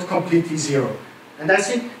still not completely zero. And I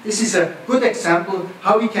think this is a good example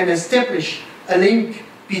how we can establish a link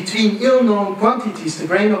between ill-known quantities, the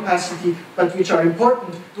grain opacity, but which are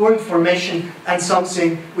important to our information, and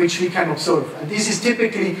something which we can observe. And this is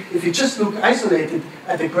typically, if you just look isolated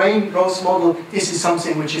at the grain growth model, this is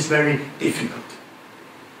something which is very difficult.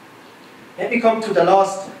 Let me come to the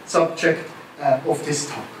last subject of this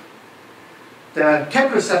talk. The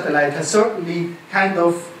Kepler satellite has certainly kind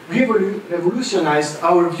of revolutionized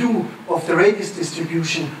our view of the radius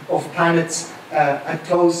distribution of planets at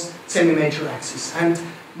close semi-major axis. And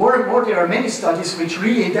more and more there are many studies which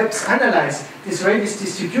really in-depth analyze these radius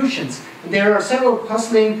distributions. And there are several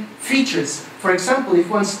puzzling features. For example, if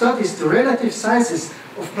one studies the relative sizes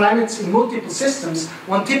of planets in multiple systems,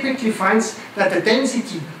 one typically finds that the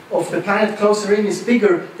density of the planet closer in is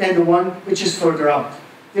bigger than the one which is further out.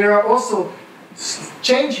 There are also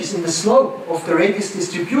changes in the slope of the radius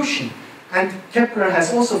distribution, and Kepler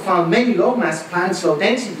has also found many low mass planets, low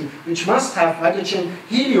density, which must have hydrogen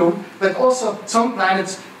helium, but also some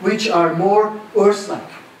planets which are more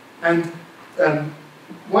Earth-like. And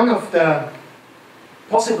one of the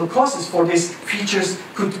possible causes for these features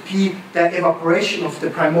could be the evaporation of the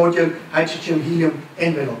primordial hydrogen helium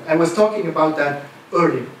envelope. I was talking about that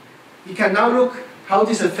earlier. We can now look how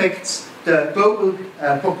this affects the global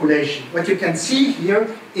population. What you can see here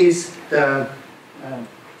is the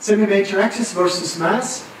semi-major axis versus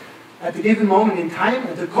mass at a given moment in time,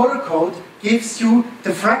 and the color code gives you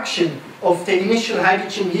the fraction of the initial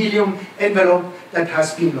hydrogen helium envelope that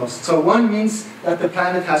has been lost. So 1 means that the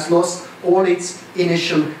planet has lost all its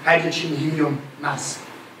initial hydrogen helium mass.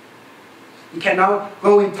 We can now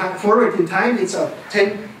go in time, forward in time. It's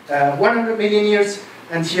 100 million years,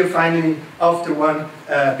 and here finally after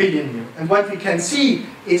 1 billion years. And what we can see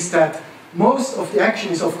is that most of the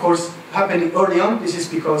action is of course happening early on. This is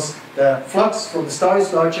because the flux from the star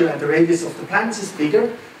is larger and the radius of the planets is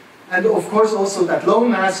bigger. And of course also that low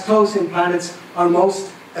mass close-in planets are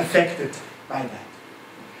most affected by that.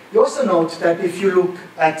 You also note that if you look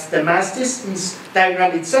at the mass distance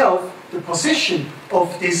diagram itself, the position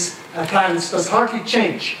of these planets does hardly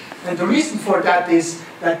change. And the reason for that is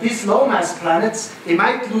that these low mass planets, they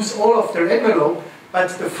might lose all of their envelope, but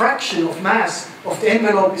the fraction of mass of the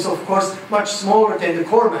envelope is of course much smaller than the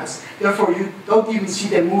core mass. Therefore you don't even see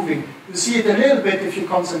them moving. You see it a little bit if you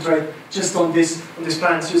concentrate just on these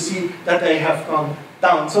planets. You see that they have gone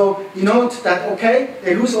down. So you note that, okay,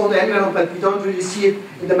 they lose all the envelope, but we don't really see it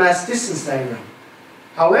in the mass distance diagram.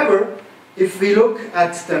 However, if we look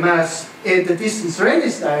at the distance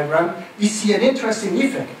radius diagram, we see an interesting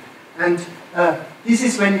effect. And this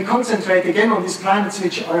is when we concentrate again on these planets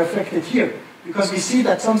which are affected here, because we see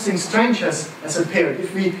that something strange has appeared.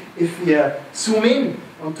 If we zoom in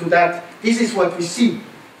onto that, this is what we see.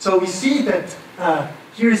 So we see that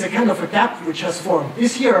here is a kind of a gap which has formed.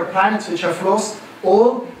 These here are planets which have lost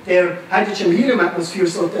all their hydrogen-helium atmosphere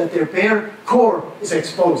so that their bare core is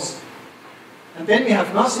exposed. And then we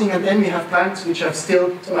have nothing, and then we have planets which have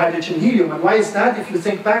still some hydrogen-helium. And why is that? If you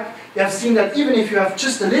think back, you have seen that even if you have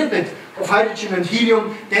just a little bit of hydrogen and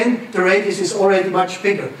helium, then the radius is already much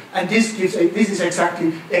bigger. And this is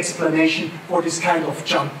exactly the explanation for this kind of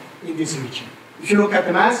jump in this region. If you look at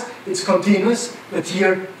the mass, it's continuous, but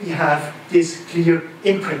here we have this clear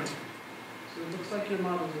imprint. So it looks like your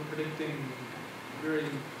models are predicting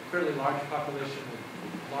fairly large population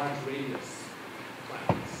of large radius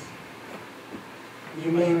planets.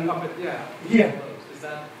 You mean? Yeah. Here. Is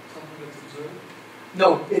that something that's observed?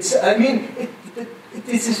 No, it's. I mean,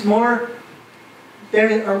 this is more.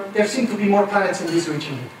 There seem to be more planets in this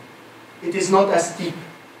region. It is not as deep.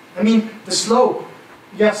 I mean, the slope.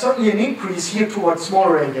 You have certainly an increase here towards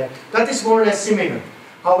smaller area. That is more or less similar.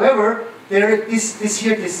 However, this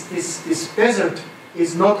desert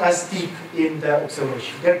is not as deep in the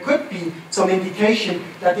observation. There could be some indication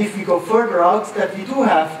that if we go further out, that we do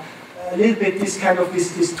have a little bit this kind of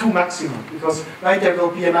this 2 maximum, because right there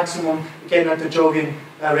will be a maximum again at the Jovian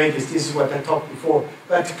radius. This is what I talked before.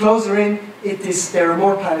 But closer in, there are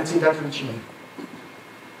more planets in that region.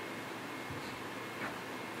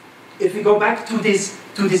 If we go back to this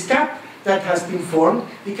gap that has been formed,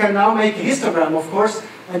 we can now make a histogram, of course,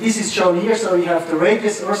 and this is shown here. So we have the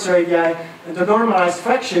radius, Earth radii, and the normalized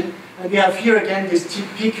fraction, and we have here again this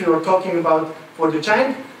peak we were talking about for the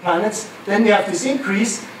giant planets. Then we have this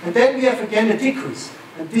increase, and then we have again a decrease.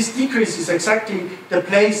 And this decrease is exactly the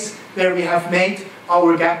place where we have made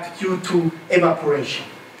our gap due to evaporation.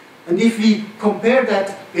 And if we compare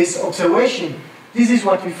that with observation, this is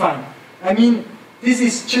what we find. I mean, this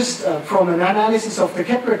is just from an analysis of the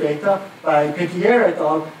Kepler data by Petier et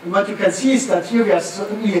al. And what you can see is that here we have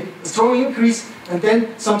certainly a strong increase, and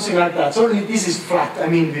then something like that. Certainly this is flat, I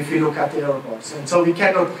mean, if you look at the error bars. And so we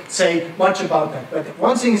cannot say much about that. But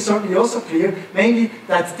one thing is certainly also clear, mainly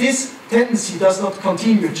that this tendency does not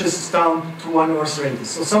continue just down to 1 Earth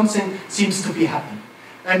radius. So something seems to be happening.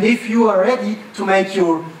 And if you are ready to make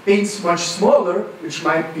your bins much smaller, which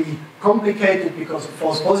might be complicated because of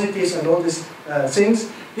false positives and all these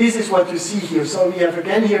things, this is what you see here. So we have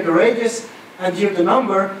again here the radius and here the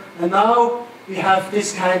number, and now we have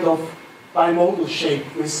this kind of bimodal shape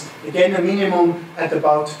with again a minimum at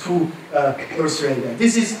about 2 Earth radii.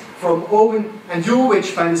 This is from Owen and Yu,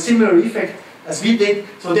 which find a similar effect as we did,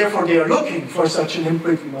 so therefore they are looking for such an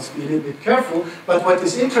imprint. We must be a little bit careful. But what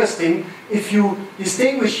is interesting, if you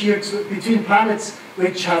distinguish here between planets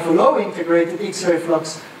which have a low integrated X-ray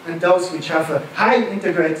flux and those which have a high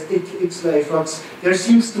integrated X-ray flux, there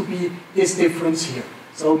seems to be this difference here.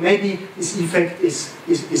 So maybe this effect is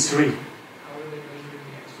real. How are they measuring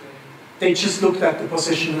the X-ray? They just looked at the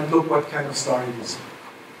position and look what kind of star it is.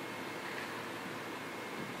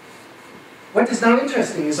 What is now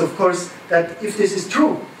interesting is, of course, that if this is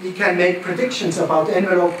true, we can make predictions about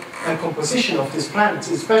envelope and composition of these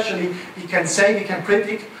planets. Especially, we can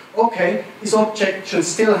predict, okay, this object should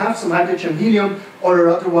still have some hydrogen helium, or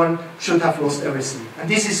another one should have lost everything. And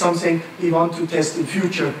this is something we want to test in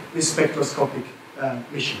future with spectroscopic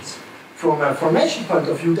missions. From a formation point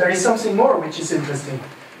of view, there is something more which is interesting.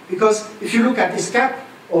 Because if you look at this gap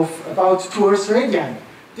of about 2 Earth radii,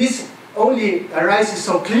 this only arises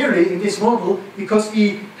so clearly in this model because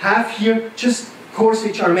we have here just cores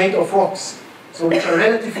which are made of rocks, so which are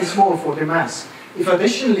relatively small for their mass. If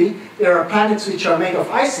additionally there are planets which are made of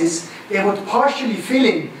ices, they would partially fill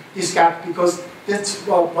in this gap because that's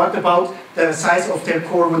what about the size of their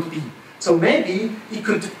core would be. So maybe we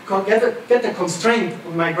could get a constraint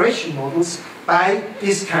on migration models by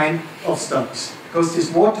this kind of studies, because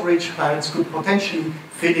these water-rich planets could potentially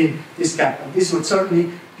fill in this gap. And this would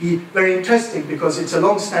certainly be very interesting because it's a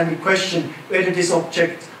long-standing question whether these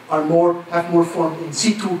objects have more formed in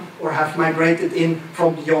situ or have migrated in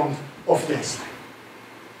from beyond of the S-type.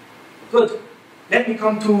 Good. Let me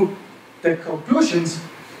come to the conclusions.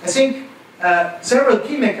 I think several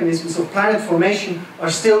key mechanisms of planet formation are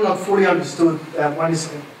still not fully understood. One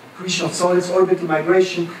is accretion of solids, orbital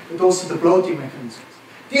migration, but also the bloating mechanisms.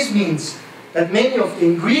 This means that many of the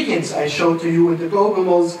ingredients I showed to you in the global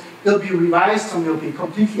models will be revised, some will be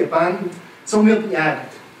completely abandoned, some will be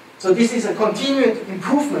added. So this is a continued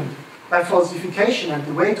improvement by falsification, and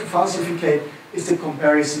the way to falsificate is the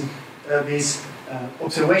comparison with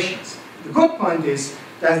observations. The good point is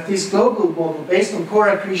that this global model based on core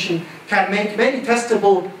accretion can make very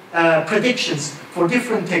testable predictions for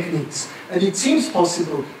different techniques. And it seems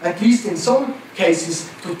possible, at least in some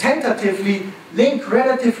cases, to tentatively link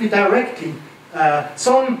relatively directly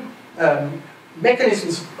some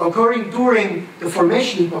mechanisms occurring during the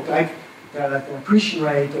formation epoch, like the accretion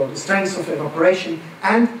rate or the strength of evaporation,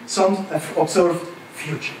 and some observed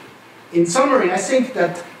future. In summary, I think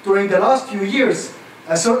that during the last few years,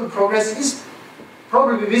 a certain progress is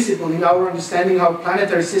probably visible in our understanding how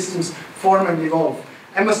planetary systems form and evolve.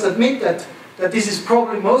 I must admit that this is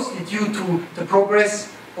probably mostly due to the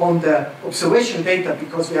progress on the observation data,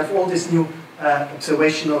 because we have all this new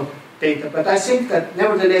observational data. But I think that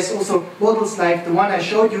nevertheless also models like the one I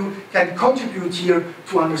showed you can contribute here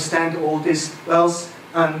to understand all this wealth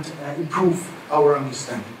and improve our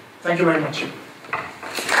understanding. Thank you very much.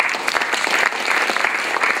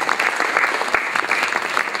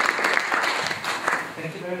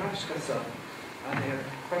 Thank you very much, Christoph. Are there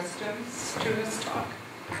questions to this talk?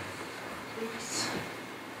 Please.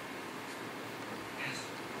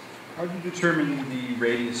 How do you determine the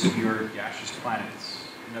radius of your gaseous planets?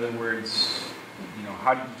 In other words,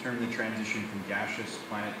 how do you determine the transition from gaseous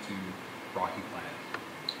planet to rocky planet?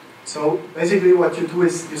 So basically what you do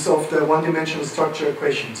is you solve the one-dimensional structure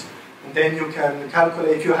equations. And then you can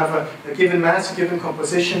calculate, if you have a given mass, a given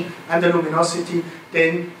composition, and a luminosity,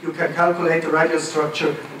 then you can calculate the radial structure,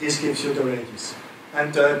 and this gives you the radius.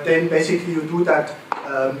 And then basically you do that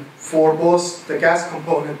for both the gas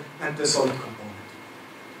component and the solid component.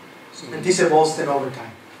 And this evolves then over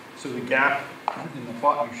time. So the gap in the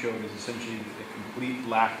plot you showed is essentially the complete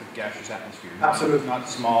lack of gaseous atmosphere. Absolutely. Not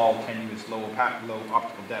small, tenuous, low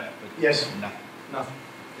optical depth, but yes. Nothing. Nothing.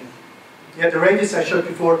 Yeah, the radius I showed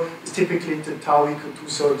before is typically the tau equal to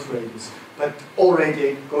 2/3 radius. But all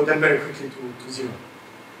radii go then very quickly to 0.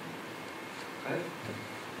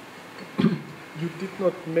 You did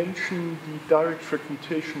not mention the direct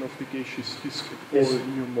fragmentation of the gaseous disk at all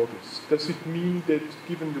in your models. Does it mean that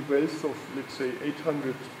given the wealth of, let's say,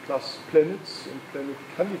 800 plus planets and planet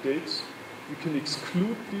candidates, you can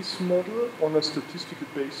exclude this model on a statistical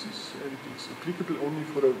basis and it's applicable only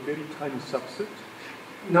for a very tiny subset?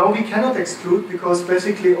 No, we cannot exclude, because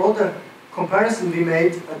basically all the comparison we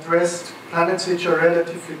made addressed planets which are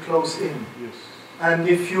relatively close in. Yes. And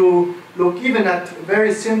if you look even at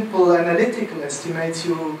very simple analytical estimates,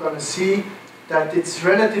 you're going to see that it's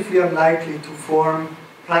relatively unlikely to form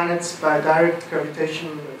planets by direct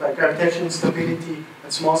gravitational stability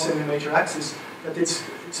at small semi-major axis. But it's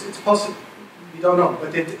possible. We don't know.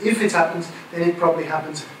 But if it happens, then it probably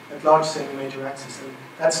happens at large semi-major axis. And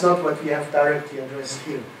that's not what we have directly addressed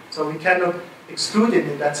here. So we cannot exclude it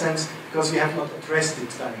in that sense, because we have not addressed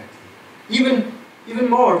it directly. Even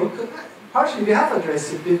more, partially we have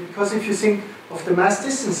addressed it, because if you think of the mass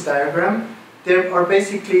distance diagram, there are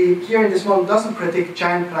basically, here in this model doesn't predict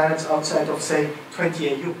giant planets outside of, say, 20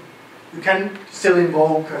 AU. You can still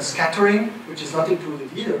invoke scattering, which is not included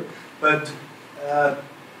either, but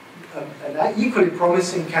an equally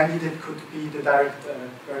promising candidate could be the direct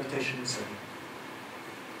gravitational study.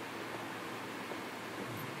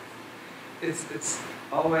 It's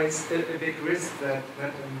always a big risk that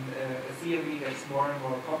a theory gets more and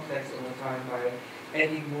more complex over time by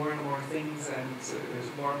adding more and more things and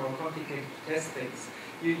more and more complicated to test things.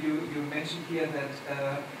 You mentioned here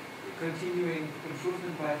that continuing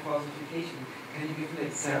improvement by falsification. Can you give an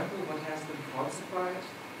example what has been falsified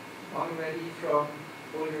already from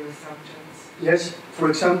older assumptions? Yes, for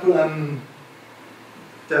example,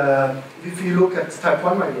 if you look at type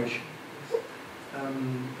 1 migration,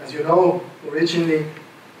 as you know, originally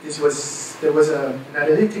there was an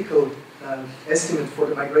analytical estimate for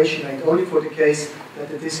the migration rate only for the case that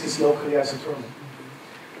the disk is locally isothermal.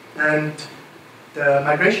 And the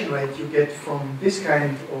migration rate you get from this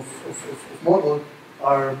kind of model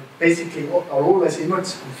are always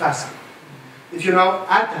inwards and faster. If you now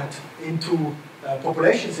add that into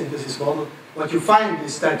population synthesis model, what you find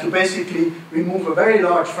is that you basically remove a very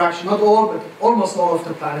large fraction, not all, but almost all of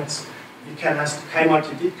the planets You can ask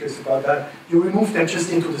Marty Dietrich about that. You remove them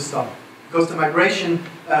just into the star, because the migration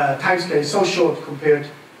timescale is so short compared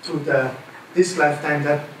to this lifetime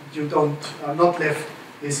that you are not left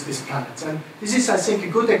with planets. And this is, I think, a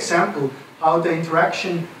good example how the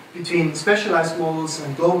interaction between specialized models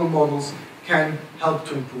and global models can help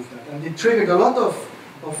to improve that. And it triggered a lot of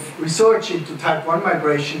research into type 1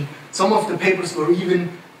 migration. Some of the papers were even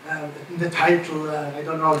in the title, I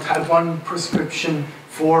don't know, type 1 prescription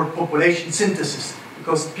for population synthesis,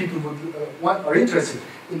 because people are interested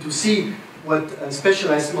in to see what a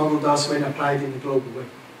specialized model does when applied in a global way.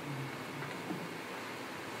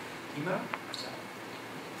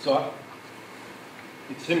 So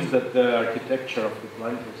it seems that the architecture of the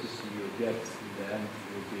planetary system you get in the end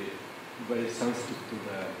will be very sensitive to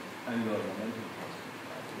the angular momentum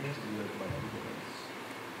transfer.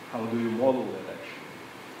 How do you model that actually?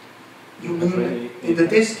 You mean in the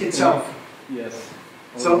disk itself? Yes.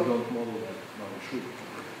 So you don't model that. No, you should.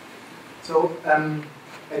 So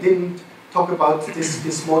I didn't talk about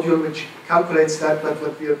this module which calculates that, but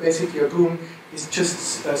what we are basically doing is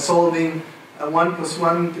just solving a 1 +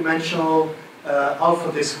 1 dimensional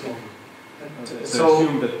alpha disk model. And, okay. so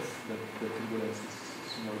assume that the turbulence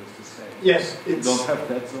is more or less the same. Yes, You it's don't have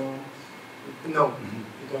that zone. no,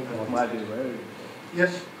 you don't have It it. might be very.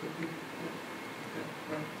 Yes, could be.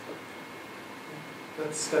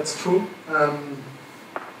 That's true.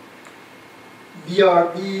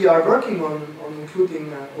 We are working on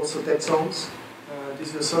including also dead zones.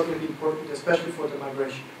 This will certainly be important, especially for the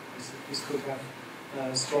migration. This could have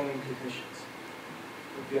strong implications,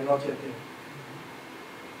 but we are not yet there.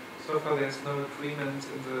 So far, there's no agreement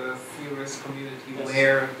in the theorist community Yes.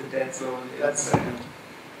 where the dead zone is, That's-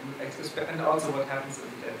 and also what happens in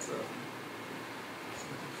the dead zone.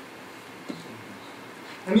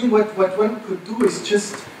 I mean, what one could do is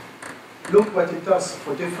just look what it does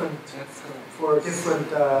for different That's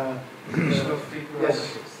yes,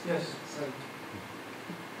 yes.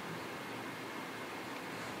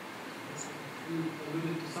 You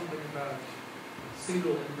alluded to something about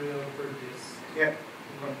single embryo per disk. Yeah. Can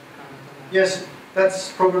you comment on that? Yes,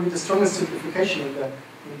 that's probably the strongest simplification in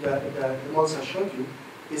the models I showed you,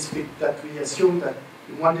 is that we assume that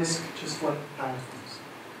in one disk, just one planet forms.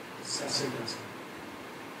 It's as simple as that.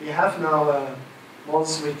 We have now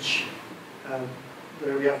models which,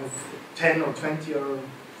 where we have 10 or 20 or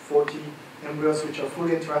 40 embryos which are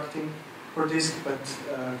fully interacting per disk, but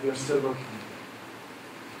we are still working on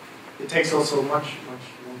it. It takes also much longer.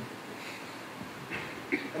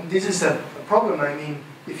 And this is a problem, I mean,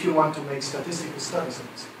 if you want to make statistical studies on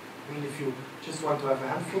this. I mean, if you just want to have a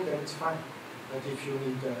handful, then it's fine. But if you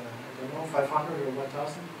need, I don't know, 500 or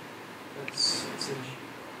 1,000, that's an issue.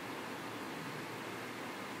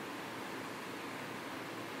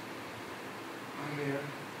 Are there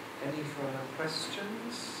any further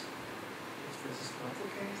questions? If this is not the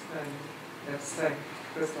case, then let's thank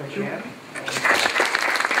Christoph again.